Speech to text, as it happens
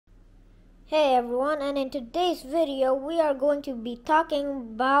Hey everyone, and in today's video we are going to be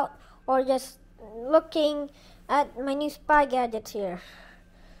talking about or just looking at my new spy gadgets here.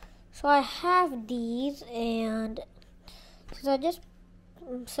 So I have these, and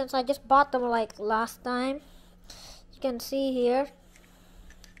since I just bought them like last time, you can see here,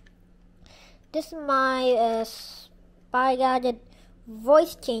 this is my spy gadget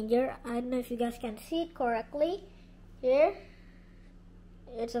voice changer. I don't know if you guys can see it correctly here.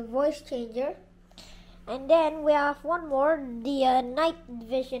 It's a voice changer. And then we have one more, the night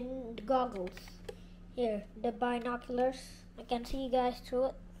vision goggles. Here, the binoculars. I can see you guys through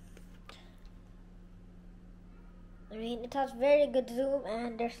it. I mean, it has very good zoom,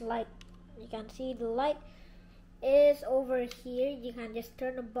 and there's light. You can see the light is over here. You can just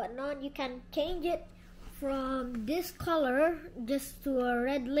turn the button on. You can change it from this color just to a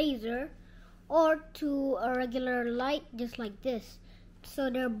red laser, or to a regular light just like this.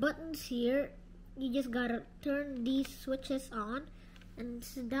 So there are buttons here. You just gotta turn these switches on, and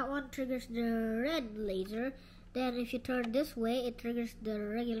so that one triggers the red laser. Then if you turn this way, it triggers the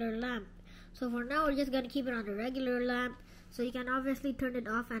regular lamp. So for now, we're just gonna keep it on the regular lamp. So you can obviously turn it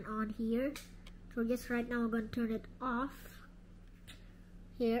off and on here. So just right now, I'm gonna turn it off.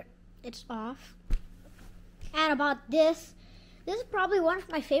 Here, it's off. And about this is probably one of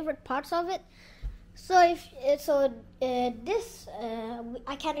my favorite parts of it. So I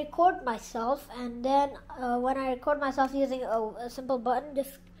can record myself, and then when I record myself using a simple button,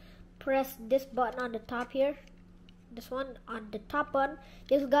 just press this button on the top here, this one on the top button.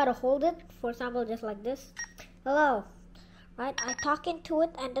 Just gotta hold it, for example, just like this. Hello, right? I talk into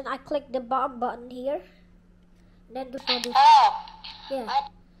it, and then I click the bottom button here, and then this will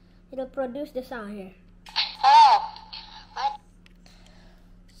it'll produce the sound here.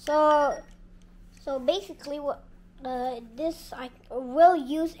 So basically, what this I will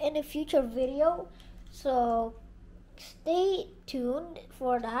use in a future video. So stay tuned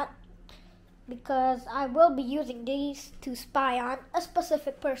for that, because I will be using these to spy on a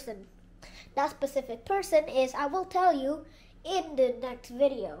specific person. That specific person is, I will tell you in the next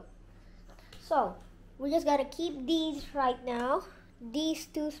video. So we just gotta keep these right now. These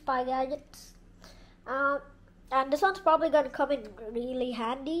two spy gadgets. And this one's probably going to come in really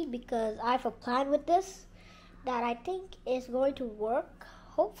handy, because I have a plan with this that I think is going to work,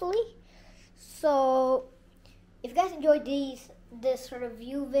 hopefully. So if you guys enjoyed this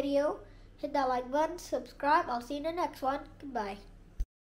review video, hit that like button, subscribe. I'll see you in the next one. Goodbye.